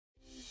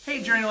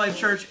Hey Journey Life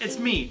Church, it's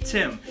me,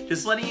 Tim.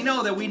 Just letting you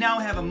know that we now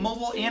have a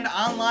mobile and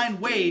online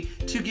way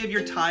to give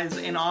your tithes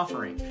and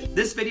offering.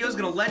 This video is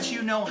going to let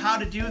you know how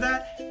to do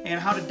that and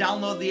how to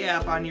download the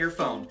app on your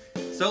phone.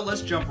 So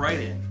let's jump right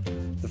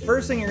in. The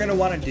first thing you're going to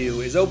want to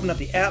do is open up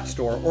the App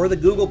Store or the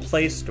Google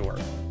Play Store.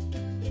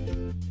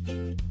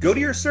 Go to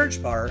your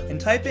search bar and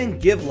type in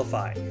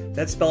Givelify.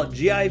 That's spelled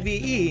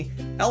Givelify.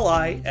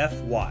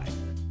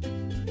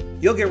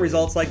 You'll get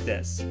results like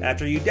this.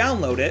 After you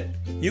download it,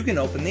 you can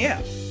open the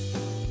app.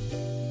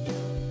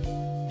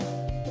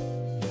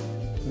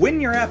 When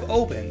your app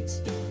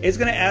opens, it's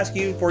going to ask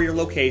you for your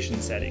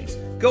location settings.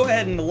 Go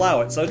ahead and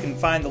allow it so it can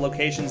find the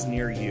locations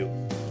near you.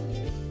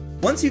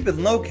 Once you've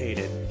been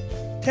located,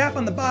 tap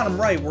on the bottom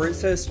right where it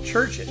says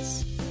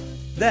Churches.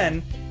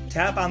 Then,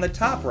 tap on the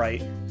top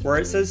right where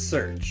it says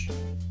Search.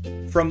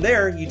 From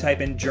there, you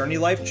type in Journey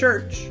Life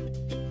Church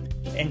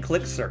and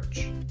click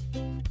Search.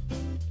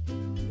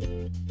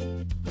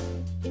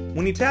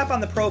 When you tap on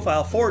the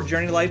profile for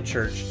Journey Life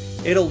Church,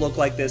 it'll look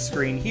like this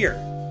screen here.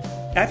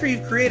 After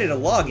you've created a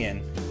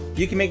login,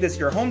 you can make this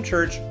your home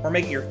church or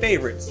make it your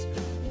favorites.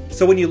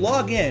 So when you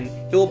log in,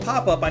 it will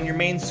pop up on your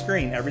main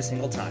screen every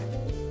single time.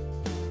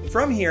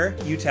 From here,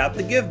 you tap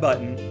the Give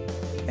button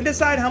and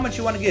decide how much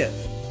you want to give.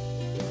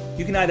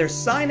 You can either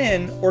sign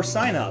in or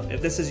sign up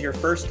if this is your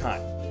first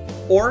time,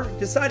 or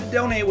decide to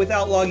donate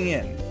without logging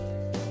in.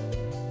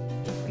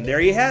 And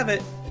there you have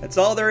it. That's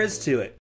all there is to it.